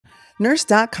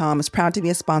Nurse.com is proud to be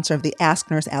a sponsor of the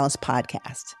Ask Nurse Alice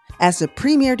podcast. As the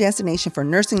premier destination for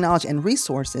nursing knowledge and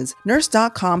resources,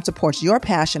 Nurse.com supports your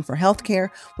passion for healthcare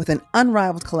with an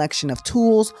unrivaled collection of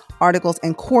tools, articles,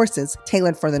 and courses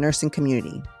tailored for the nursing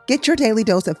community. Get your daily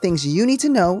dose of things you need to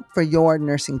know for your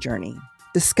nursing journey.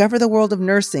 Discover the world of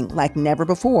nursing like never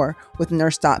before with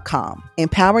Nurse.com.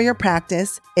 Empower your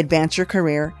practice, advance your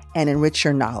career, and enrich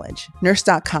your knowledge.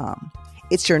 Nurse.com.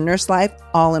 It's your nurse life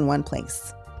all in one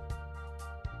place.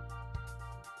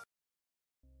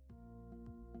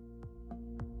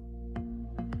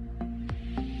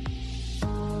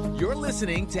 You're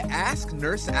listening to Ask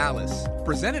Nurse Alice,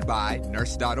 presented by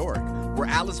Nurse.org, where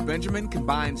Alice Benjamin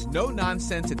combines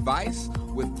no-nonsense advice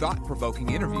with thought-provoking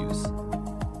interviews.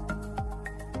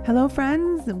 Hello,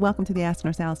 friends. Welcome to the Ask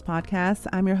Nurse Alice podcast.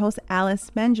 I'm your host, Alice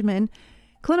Benjamin,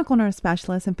 clinical nurse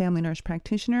specialist and family nurse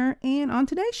practitioner. And on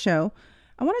today's show,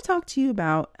 I want to talk to you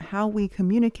about how we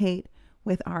communicate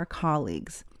with our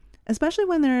colleagues, especially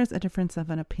when there's a difference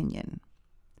of an opinion.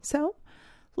 So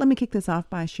let me kick this off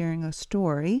by sharing a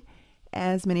story.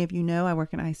 As many of you know, I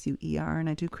work in ICU ER and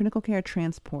I do critical care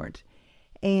transport.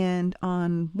 And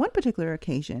on one particular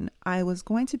occasion, I was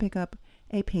going to pick up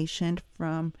a patient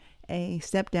from a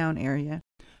step-down area.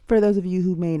 For those of you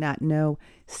who may not know,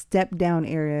 step-down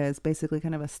area is basically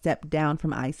kind of a step down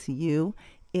from ICU.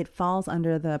 It falls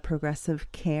under the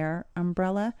progressive care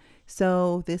umbrella.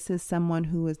 So this is someone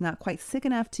who is not quite sick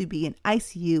enough to be in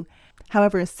ICU,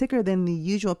 however, is sicker than the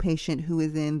usual patient who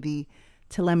is in the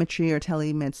telemetry or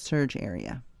telemed-surg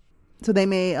area. So they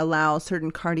may allow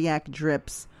certain cardiac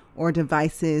drips or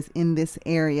devices in this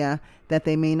area that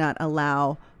they may not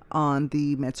allow on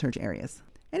the med-surg areas.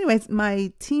 Anyways,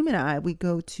 my team and I, we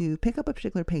go to pick up a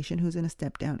particular patient who's in a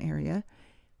step-down area,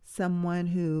 someone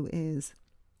who is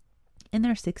in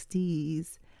their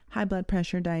 60s, high blood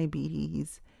pressure,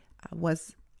 diabetes,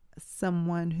 was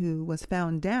someone who was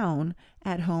found down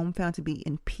at home, found to be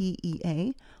in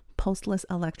PEA, pulseless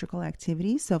electrical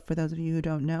activity. So for those of you who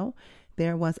don't know,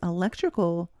 there was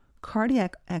electrical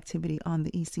cardiac activity on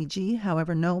the ECG,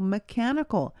 however, no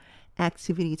mechanical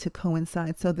activity to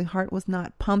coincide. So the heart was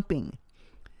not pumping.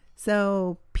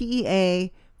 So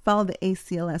PEA followed the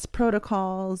ACLS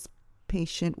protocols.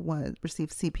 Patient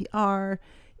received CPR,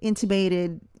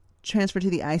 intubated, transferred to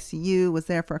the ICU, was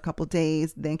there for a couple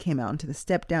days, then came out into the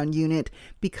step-down unit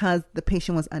because the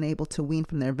patient was unable to wean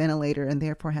from their ventilator and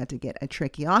therefore had to get a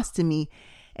tracheostomy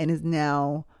and is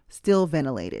now still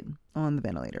ventilated on the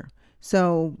ventilator.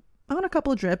 So on a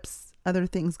couple of drips, other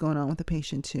things going on with the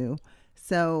patient too.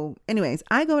 So anyways,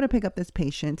 I go to pick up this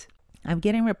patient. I'm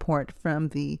getting a report from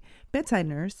the bedside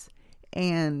nurse,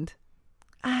 and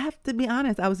I have to be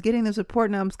honest, I was getting this report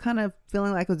and I was kind of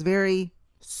feeling like it was very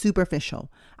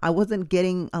superficial. I wasn't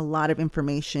getting a lot of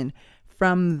information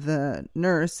from the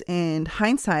nurse. And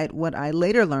hindsight, what I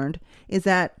later learned is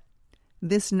that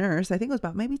this nurse, I think it was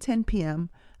about maybe 10 p.m.,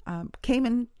 came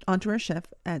in onto her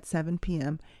shift at 7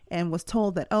 p.m. and was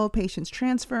told that, oh, patient's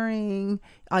transferring.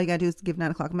 All you got to do is give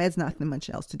 9 o'clock meds, nothing much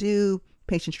else to do.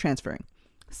 Patient's transferring.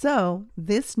 So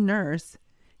this nurse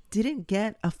didn't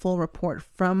get a full report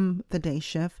from the day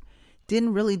shift,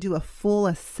 didn't really do a full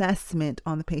assessment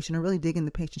on the patient or really dig in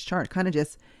the patient's chart, kind of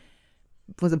just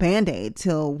was a Band-Aid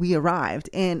till we arrived.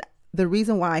 And the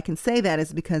reason why I can say that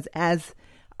is because as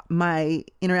my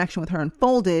interaction with her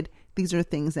unfolded, these are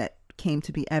things that came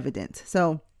to be evident.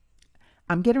 So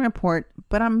I'm getting a report,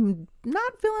 but I'm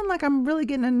not feeling like I'm really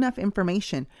getting enough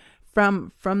information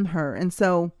from her. And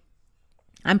so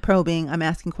I'm probing, I'm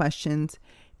asking questions,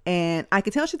 and I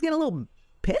could tell she's getting a little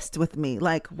pissed with me.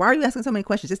 Like, why are you asking so many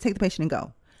questions? Just take the patient and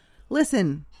go.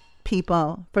 Listen,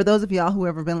 people, for those of y'all who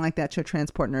ever been like that to a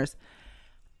transport nurse,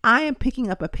 I am picking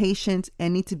up a patient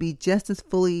and need to be just as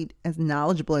fully as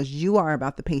knowledgeable as you are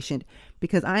about the patient,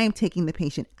 because I am taking the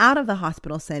patient out of the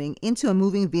hospital setting into a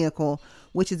moving vehicle,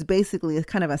 which is basically a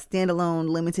kind of a standalone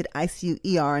limited ICU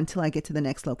ER until I get to the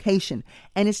next location.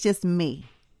 And it's just me.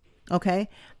 Okay.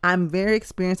 I'm very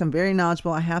experienced. I'm very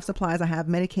knowledgeable. I have supplies. I have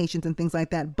medications and things like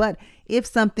that. But if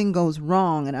something goes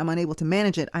wrong and I'm unable to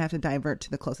manage it, I have to divert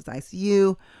to the closest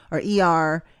ICU or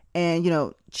ER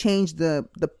and, change the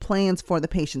plans for the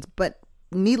patients. But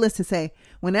needless to say,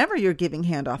 whenever you're giving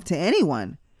handoff to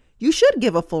anyone, you should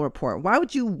give a full report. Why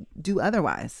would you do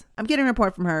otherwise? I'm getting a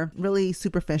report from her, really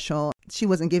superficial. She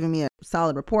wasn't giving me a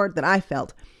solid report that I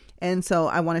felt. And so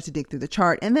I wanted to dig through the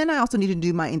chart. And then I also needed to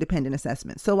do my independent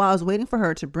assessment. So while I was waiting for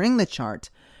her to bring the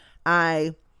chart,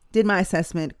 I did my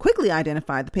assessment, quickly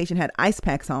identified the patient had ice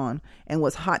packs on and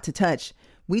was hot to touch.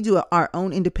 We do our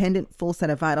own independent full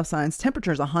set of vital signs.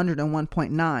 Temperature is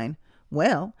 101.9.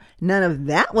 Well, none of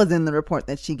that was in the report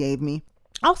that she gave me.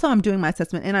 Also, I'm doing my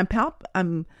assessment and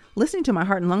I'm listening to my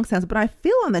heart and lung sounds, but I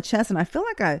feel on the chest and I feel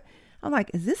like I'm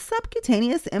like, is this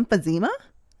subcutaneous emphysema?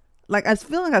 Like I was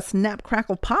feeling a snap,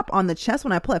 crackle, pop on the chest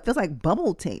when I pull it. It feels like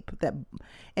bubble tape.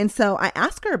 And so I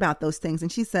asked her about those things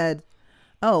and she said,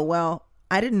 oh, well,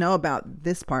 I didn't know about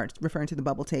this part, referring to the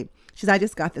bubble tape. She said, I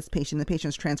just got this patient. The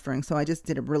patient's transferring. So I just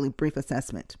did a really brief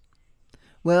assessment.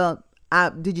 Well,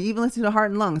 did you even listen to the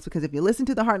heart and lungs? Because if you listen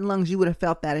to the heart and lungs, you would have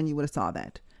felt that and you would have saw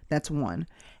that. That's one.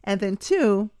 And then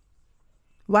two,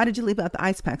 why did you leave out the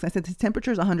ice packs? I said, his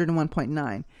temperature is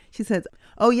 101.9. She says,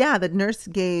 oh yeah, the nurse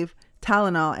gave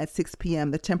Tylenol at 6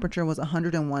 p.m. The temperature was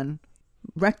 101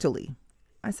 rectally.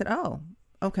 I said, oh,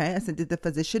 okay. I said, did the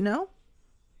physician know?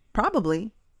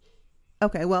 Probably.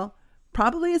 Okay, well,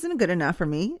 probably isn't good enough for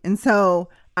me. And so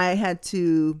I had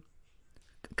to,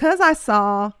 because I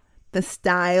saw the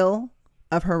style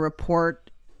of her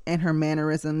report and her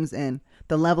mannerisms and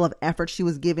the level of effort she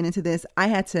was giving into this, I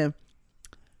had to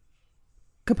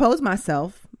compose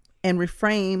myself and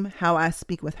reframe how I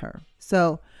speak with her.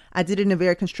 So I did it in a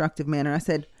very constructive manner. I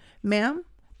said, ma'am,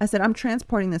 I said, I'm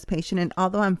transporting this patient. And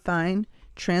although I'm fine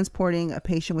transporting a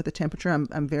patient with a temperature,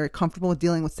 I'm very comfortable with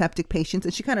dealing with septic patients.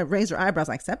 And she kind of raised her eyebrows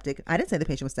like, septic? I didn't say the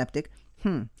patient was septic.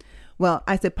 Well,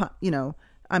 I said,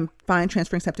 I'm fine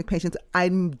transferring septic patients. I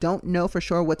don't know for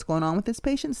sure what's going on with this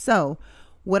patient. So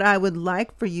what I would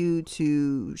like for you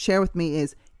to share with me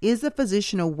is the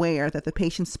physician aware that the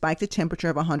patient spiked a temperature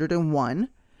of 101?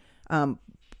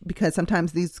 Because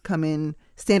sometimes these come in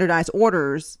standardized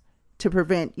orders to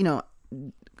prevent,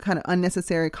 kind of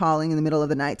unnecessary calling in the middle of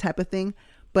the night type of thing.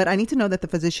 But I need to know that the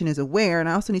physician is aware. And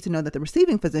I also need to know that the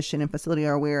receiving physician and facility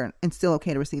are aware and still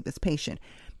okay to receive this patient.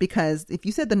 Because if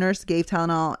you said the nurse gave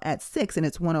Tylenol at 6 and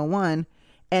it's 101,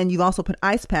 and you've also put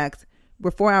ice packs,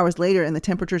 we're 4 hours later and the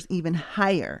temperature's even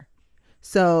higher.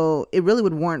 So it really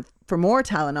would warrant for more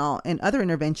Tylenol and other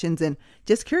interventions. And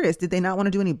just curious, did they not want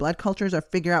to do any blood cultures or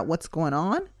figure out what's going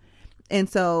on? And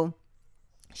so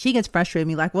she gets frustrated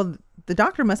with me like, well, the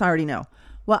doctor must already know.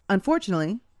 Well,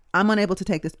 unfortunately, I'm unable to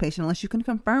take this patient unless you can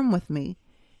confirm with me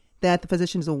that the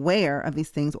physician is aware of these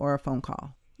things or a phone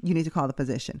call. You need to call the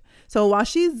physician. So while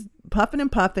she's puffing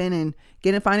and finding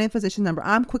a physician number,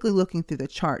 I'm quickly looking through the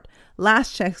chart.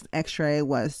 Last chest x-ray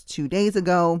was 2 days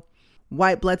ago.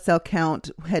 White blood cell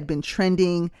count had been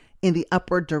trending in the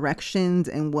upward directions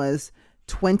and was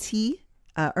 20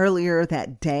 earlier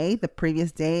that day. The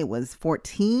previous day it was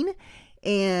 14.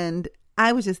 And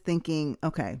I was just thinking,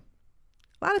 okay,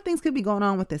 a lot of things could be going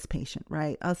on with this patient,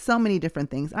 right? So many different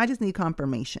things. I just need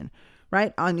confirmation,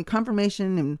 right? I need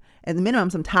confirmation and at the minimum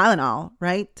some Tylenol,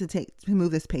 right? To move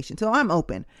this patient. So I'm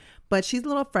open, but she's a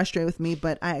little frustrated with me,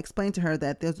 but I explained to her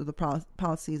that those are the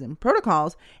policies and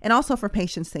protocols and also for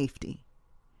patient safety.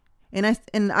 And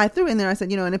I threw in there, I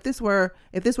said, and if this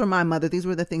were my mother, these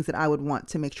were the things that I would want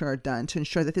to make sure are done to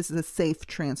ensure that this is a safe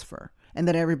transfer and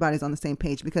that everybody's on the same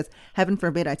page, because heaven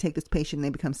forbid I take this patient and they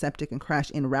become septic and crash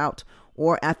en route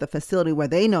or at the facility where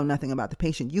they know nothing about the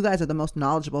patient. You guys are the most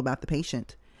knowledgeable about the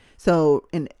patient. So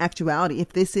in actuality,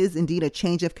 if this is indeed a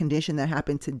change of condition that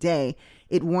happened today,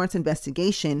 it warrants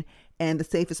investigation, and the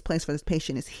safest place for this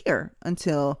patient is here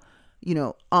until,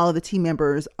 all of the team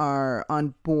members are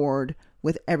on board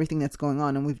with everything that's going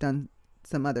on. And we've done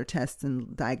some other tests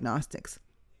and diagnostics.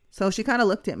 So she kind of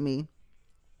looked at me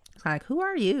like, who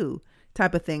are you?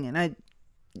 Type of thing. And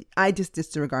I just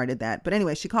disregarded that. But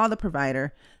anyway, she called the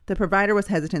provider. The provider was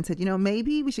hesitant, said,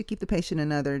 maybe we should keep the patient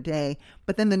another day.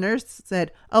 But then the nurse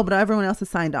said, oh, but everyone else has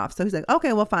signed off. So he's like,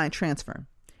 okay, well, fine, transfer.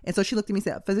 And so she looked at me and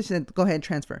said, physician said, go ahead and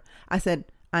transfer. I said,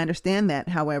 I understand that.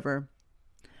 However,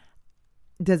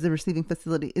 is the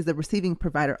receiving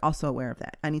provider also aware of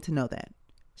that? I need to know that.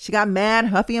 She got mad,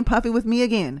 huffy and puffy with me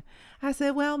again. I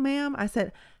said, well, ma'am,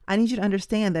 I need you to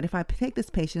understand that if I take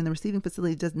this patient and the receiving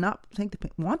facility does not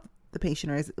want the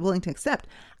patient or is willing to accept,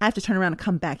 I have to turn around and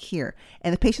come back here.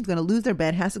 And the patient's going to lose their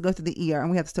bed, has to go through the ER,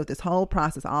 and we have to start this whole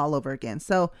process all over again.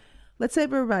 So let's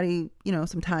save everybody,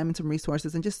 some time and some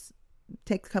resources and just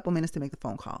take a couple minutes to make the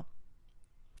phone call.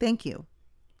 Thank you.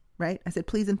 Right? I said,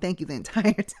 please and thank you the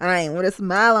entire time with a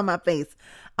smile on my face.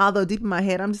 Although deep in my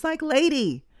head, I'm just like,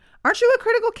 lady, aren't you a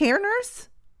critical care nurse?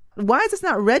 Why is this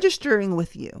not registering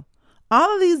with you?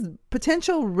 All of these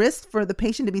potential risks for the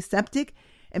patient to be septic,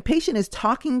 and patient is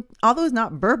talking, although it's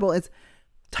not verbal, it's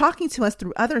talking to us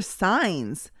through other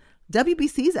signs.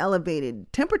 WBC is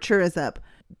elevated. Temperature is up.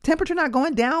 Temperature not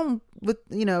going down with,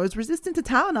 is resistant to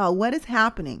Tylenol. What is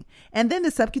happening? And then the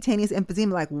subcutaneous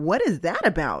emphysema, like, what is that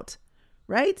about?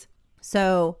 Right?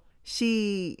 So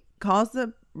she calls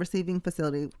the receiving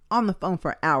facility on the phone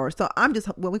for hours. So I'm just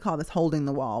what we call this holding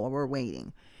the wall, or we're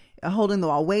waiting. Holding the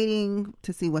wall, waiting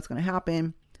to see what's going to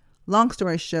happen. Long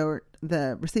story short,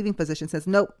 the receiving physician says,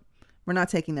 nope, we're not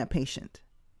taking that patient.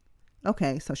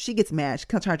 Okay, so she gets mad. She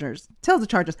tells the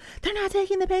chargers, they're not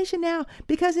taking the patient now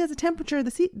because he has a temperature.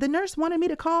 The nurse wanted me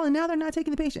to call and now they're not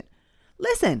taking the patient.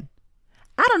 Listen,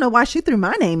 I don't know why she threw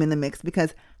my name in the mix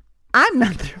because I'm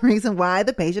not the reason why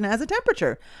the patient has a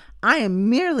temperature. I am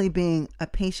merely being a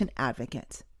patient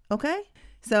advocate. Okay,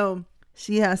 so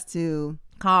she has to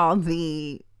call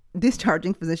the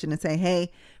discharging physician and say,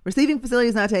 hey, receiving facility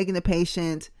is not taking the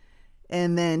patient.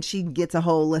 And then she gets a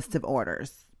whole list of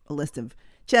orders, a list of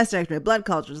chest x-ray, blood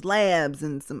cultures, labs,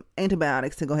 and some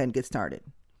antibiotics to go ahead and get started.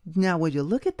 Now, would you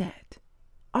look at that?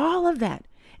 All of that.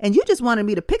 And you just wanted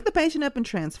me to pick the patient up and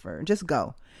transfer and just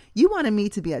go. You wanted me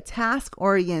to be a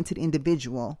task-oriented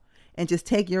individual and just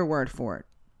take your word for it.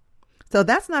 So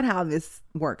that's not how this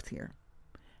works here.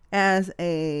 As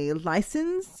a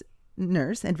licensed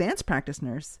nurse, advanced practice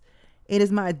nurse, it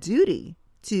is my duty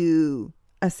to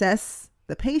assess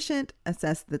the patient,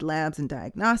 assess the labs and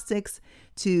diagnostics,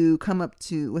 to come up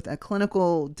with a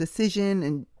clinical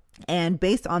decision, and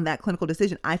based on that clinical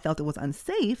decision, I felt it was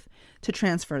unsafe to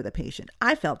transfer the patient.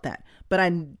 I felt that, but I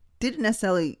didn't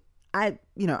necessarily. I'm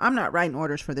not writing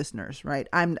orders for this nurse, right?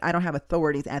 I don't have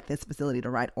authorities at this facility to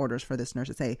write orders for this nurse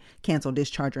to say cancel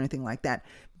discharge or anything like that.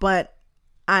 But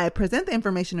I present the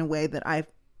information in a way that I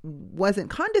wasn't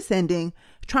condescending,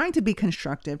 trying to be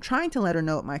constructive, trying to let her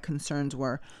know what my concerns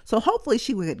were. So hopefully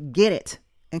she would get it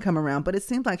and come around. But it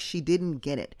seemed like she didn't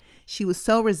get it. She was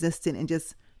so resistant and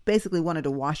just basically wanted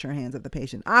to wash her hands of the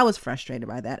patient. I was frustrated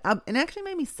by that. It actually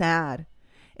made me sad.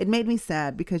 It made me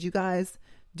sad because you guys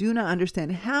do not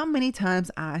understand how many times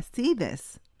I see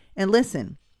this. And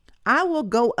listen, I will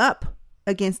go up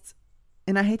against,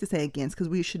 and I hate to say against because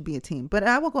we should be a team, but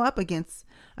I will go up against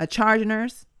a charge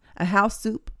nurse, a house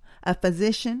soup, a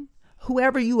physician,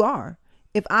 whoever you are,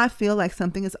 if I feel like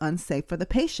something is unsafe for the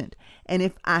patient. And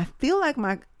if I feel like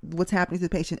what's happening to the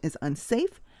patient is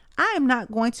unsafe, I am not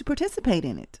going to participate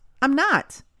in it. I'm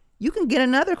not. You can get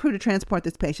another crew to transport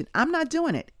this patient. I'm not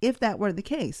doing it if that were the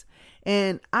case.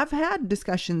 And I've had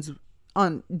discussions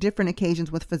on different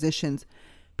occasions with physicians,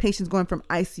 patients going from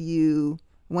ICU,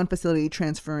 one facility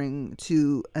transferring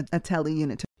to a tele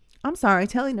unit. I'm sorry,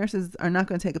 tele nurses are not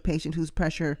going to take a patient whose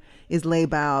pressure is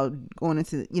labile, going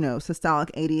into,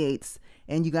 systolic 88s,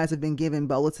 and you guys have been given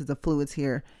boluses of fluids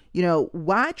here.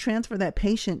 Why transfer that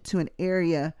patient to an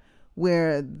area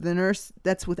where the nurse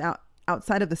that's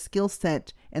outside of the skill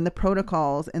set and the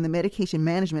protocols and the medication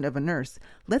management of a nurse?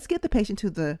 Let's get the patient to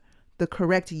the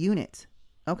correct unit.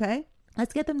 Okay.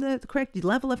 Let's get them the correct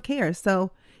level of care.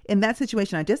 So in that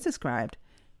situation I just described,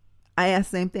 I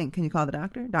asked the same thing. Can you call the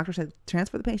doctor? Doctor said,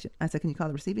 transfer the patient. I said, can you call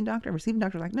the receiving doctor? Receiving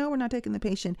doctor was like, no, we're not taking the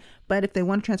patient. But if they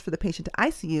want to transfer the patient to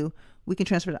ICU, we can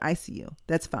transfer to ICU.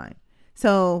 That's fine.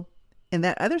 So in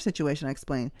that other situation, I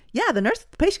explained, the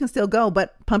patient can still go,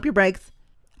 but pump your brakes.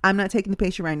 I'm not taking the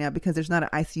patient right now because there's not an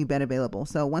ICU bed available.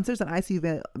 So once there's an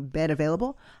ICU bed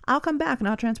available, I'll come back and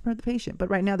I'll transfer the patient. But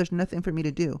right now there's nothing for me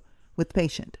to do with the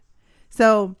patient.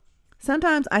 So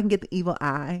sometimes I can get the evil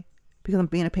eye because I'm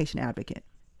being a patient advocate.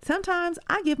 Sometimes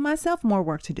I give myself more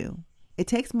work to do. It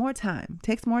takes more time,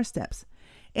 takes more steps.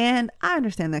 And I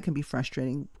understand that can be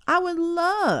frustrating. I would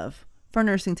love for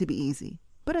nursing to be easy,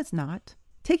 but it's not.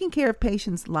 Taking care of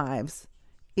patients' lives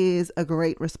is a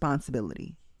great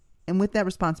responsibility. And with that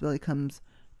responsibility comes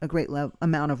a great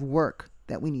amount of work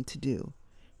that we need to do,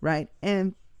 right?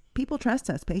 And people trust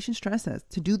us, patients trust us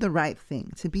to do the right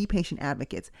thing, to be patient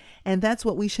advocates. And that's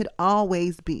what we should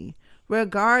always be,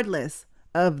 regardless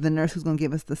of the nurse who's going to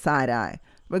give us the side eye,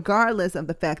 regardless of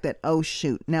the fact that, oh,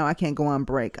 shoot, now I can't go on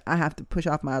break. I have to push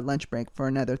off my lunch break for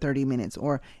another 30 minutes,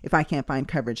 or if I can't find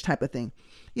coverage type of thing.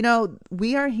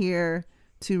 We are here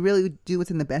to really do what's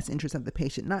in the best interest of the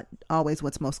patient, not always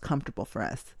what's most comfortable for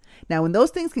us. Now, when those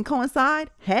things can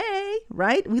coincide, hey,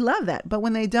 right? We love that. But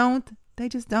when they don't, they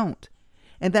just don't.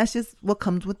 And that's just what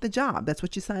comes with the job. That's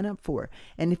what you sign up for.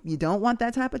 And if you don't want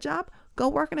that type of job, go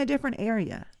work in a different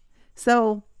area.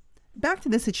 So back to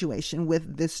this situation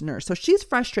with this nurse. So she's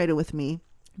frustrated with me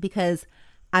because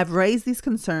I've raised these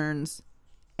concerns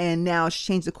and now it's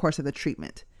changed the course of the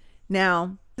treatment.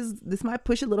 Now, this might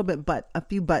push a little bit, a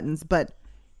few buttons, but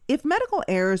if medical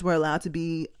errors were allowed to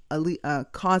be a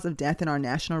cause of death in our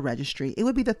national registry, it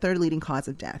would be the third leading cause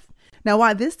of death. Now,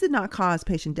 while this did not cause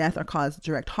patient death or cause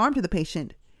direct harm to the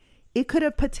patient, it could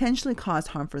have potentially caused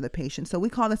harm for the patient. So we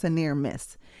call this a near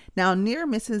miss. Now, near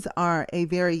misses are a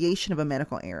variation of a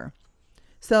medical error.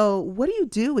 So what do you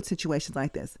do with situations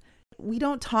like this? We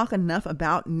don't talk enough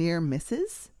about near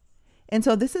misses. And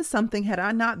so this is something, had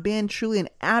I not been truly an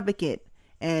advocate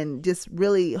and just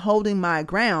really holding my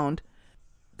ground,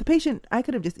 the patient, I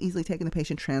could have just easily taken the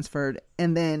patient, transferred,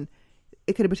 and then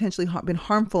it could have potentially been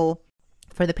harmful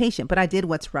for the patient, but I did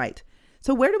what's right.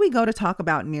 So where do we go to talk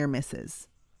about near misses?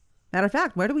 Matter of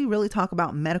fact, where do we really talk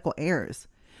about medical errors?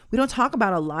 We don't talk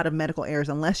about a lot of medical errors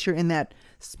unless you're in that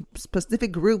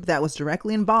specific group that was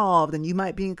directly involved, and you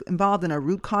might be involved in a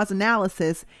root cause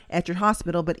analysis at your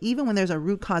hospital. But even when there's a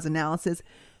root cause analysis,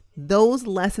 those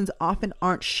lessons often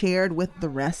aren't shared with the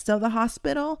rest of the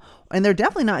hospital, and they're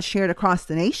definitely not shared across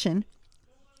the nation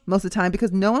most of the time,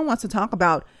 because no one wants to talk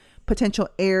about potential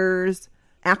errors,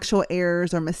 actual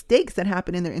errors, or mistakes that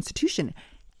happen in their institution.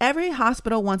 Every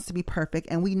hospital wants to be perfect,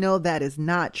 and we know that is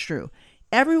not true.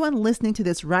 Everyone listening to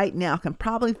this right now can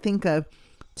probably think of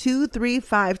 2, 3,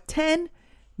 5, 10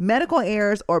 medical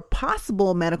errors or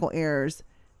possible medical errors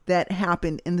that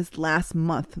happened in this last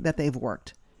month that they've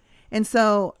worked. And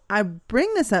so I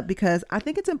bring this up because I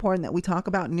think it's important that we talk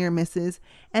about near misses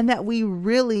and that we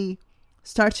really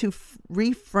start to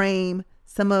reframe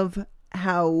some of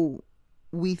how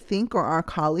we think or our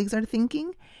colleagues are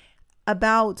thinking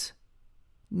about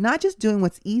not just doing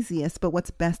what's easiest, but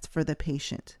what's best for the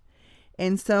patient.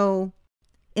 And so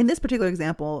in this particular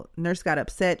example, nurse got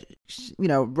upset.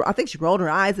 I think she rolled her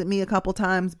eyes at me a couple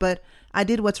times, but I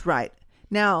did what's right.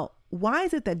 Now, why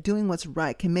is it that doing what's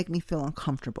right can make me feel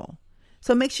uncomfortable?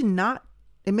 So it makes you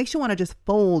want to just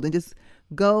fold and just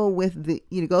go with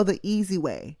go the easy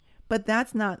way. But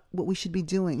that's not what we should be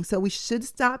doing. So we should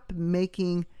stop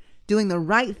making doing the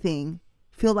right thing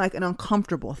feel like an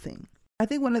uncomfortable thing. I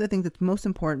think one of the things that's most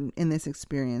important in this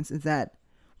experience is that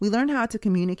we learn how to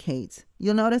communicate.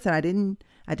 You'll notice that I didn't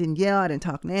yell. I didn't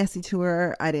talk nasty to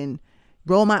her. I didn't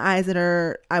roll my eyes at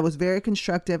her. I was very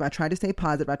constructive. I tried to stay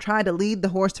positive. I tried to lead the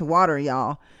horse to water,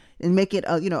 y'all, and make it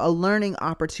a learning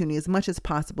opportunity as much as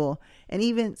possible. And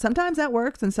even sometimes that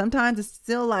works, and sometimes it's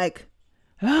still like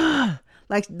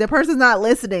the person's not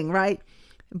listening, right?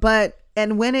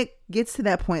 And when it gets to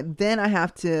that point, then I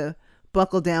have to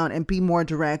buckle down and be more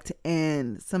direct.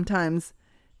 And sometimes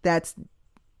that's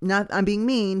not, I'm being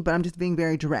mean, but I'm just being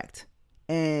very direct.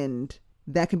 And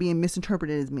that can be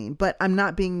misinterpreted as mean. But I'm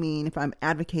not being mean if I'm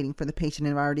advocating for the patient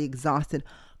and I've already exhausted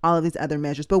all of these other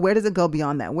measures. But where does it go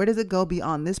beyond that? Where does it go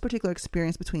beyond this particular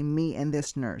experience between me and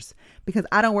this nurse? Because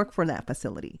I don't work for that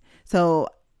facility. So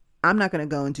I'm not going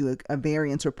to go and do a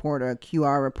variance report or a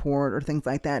QR report or things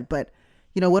like that. But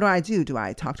what do? Do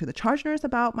I talk to the charge nurse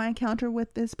about my encounter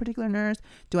with this particular nurse?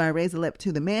 Do I raise the lip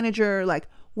to the manager? Like,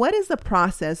 what is the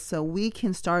process so we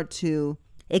can start to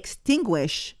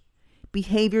extinguish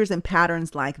behaviors and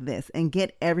patterns like this and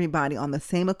get everybody on the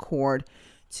same accord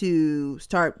to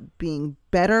start being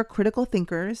better critical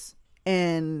thinkers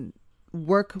and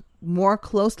work more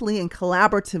closely and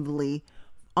collaboratively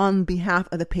on behalf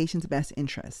of the patient's best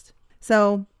interest?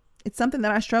 So it's something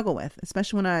that I struggle with,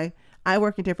 especially when I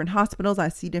work in different hospitals. I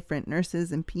see different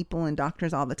nurses and people and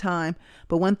doctors all the time.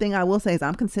 But one thing I will say is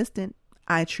I'm consistent.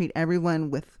 I treat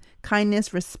everyone with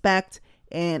kindness, respect,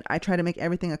 and I try to make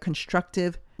everything a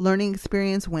constructive learning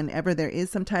experience whenever there is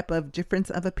some type of difference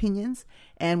of opinions.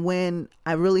 And when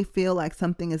I really feel like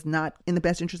something is not in the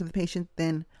best interest of the patient,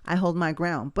 then I hold my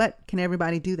ground. But can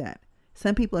everybody do that?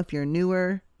 Some people, if you're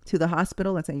newer to the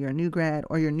hospital, let's say you're a new grad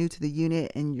or you're new to the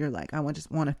unit and you're like, I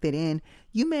just want to fit in,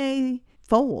 you may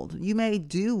fold. You may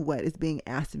do what is being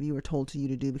asked of you or told to you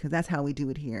to do, because that's how we do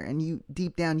it here. And you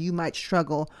deep down, you might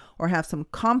struggle or have some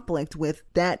conflict with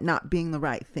that not being the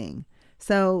right thing.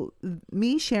 So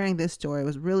me sharing this story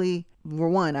was really, for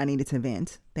one, I needed to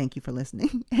vent. Thank you for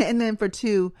listening. And then for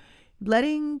two,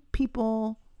 letting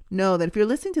people know that if you're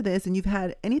listening to this and you've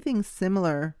had anything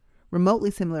similar,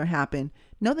 remotely similar happen,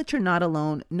 know that you're not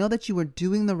alone. Know that you were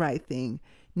doing the right thing.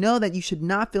 Know that you should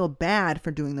not feel bad for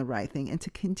doing the right thing, and to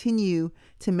continue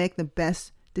to make the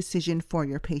best decision for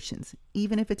your patients,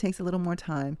 even if it takes a little more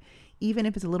time, even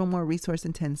if it's a little more resource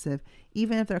intensive,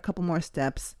 even if there are a couple more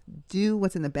steps. Do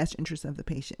what's in the best interest of the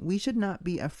patient. We should not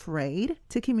be afraid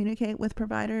to communicate with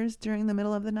providers during the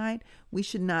middle of the night. We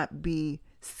should not be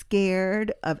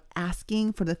scared of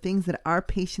asking for the things that our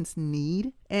patients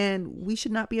need. And we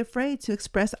should not be afraid to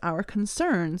express our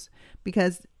concerns,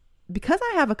 because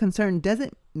I have a concern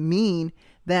doesn't mean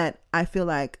that I feel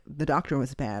like the doctor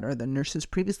was bad or the nurses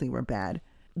previously were bad.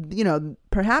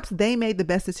 Perhaps they made the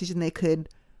best decision they could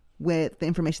with the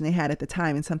information they had at the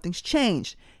time, and something's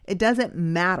changed. It doesn't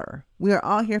matter. We are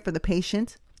all here for the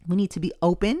patient. We need to be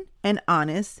open and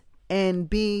honest and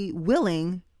be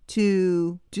willing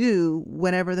to do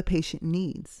whatever the patient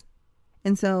needs.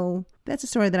 And so that's a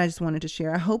story that I just wanted to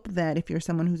share. I hope that if you're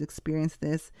someone who's experienced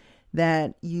this,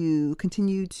 that you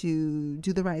continue to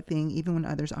do the right thing even when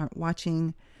others aren't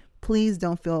watching. Please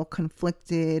don't feel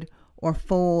conflicted or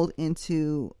fold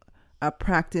into a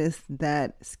practice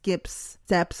that skips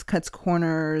steps, cuts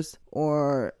corners,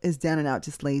 or is down and out,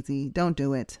 just lazy. Don't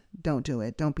do it. Don't do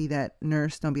it. Don't be that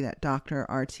nurse. Don't be that doctor,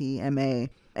 RT, MA.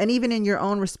 And even in your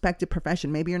own respective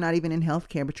profession, maybe you're not even in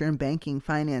healthcare, but you're in banking,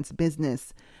 finance,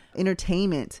 business,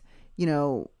 entertainment.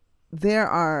 There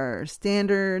are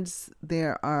standards,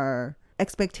 there are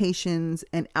expectations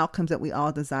and outcomes that we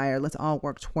all desire. Let's all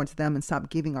work towards them and stop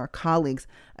giving our colleagues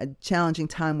a challenging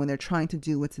time when they're trying to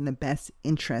do what's in the best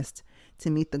interest to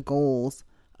meet the goals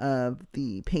of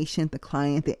the patient, the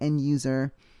client, the end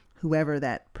user, whoever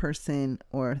that person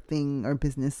or thing or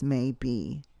business may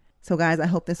be. So guys, I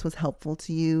hope this was helpful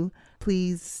to you.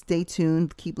 Please stay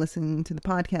tuned. Keep listening to the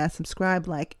podcast. Subscribe,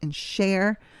 like, and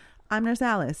share. I'm Nurse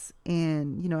Alice,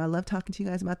 and I love talking to you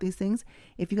guys about these things.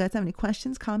 If you guys have any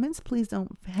questions, comments, please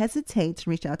don't hesitate to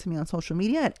reach out to me on social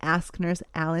media at Ask Nurse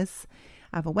Alice.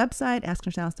 I have a website,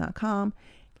 asknursealice.com.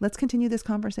 Let's continue this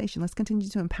conversation. Let's continue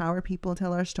to empower people,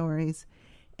 tell our stories,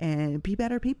 and be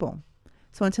better people.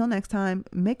 So until next time,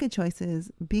 make good choices,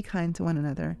 be kind to one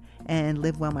another, and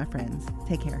live well, my friends.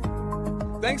 Take care.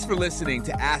 Thanks for listening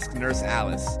to Ask Nurse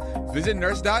Alice. Visit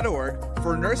nurse.org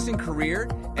for nursing career,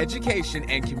 education,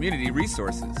 and community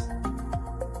resources.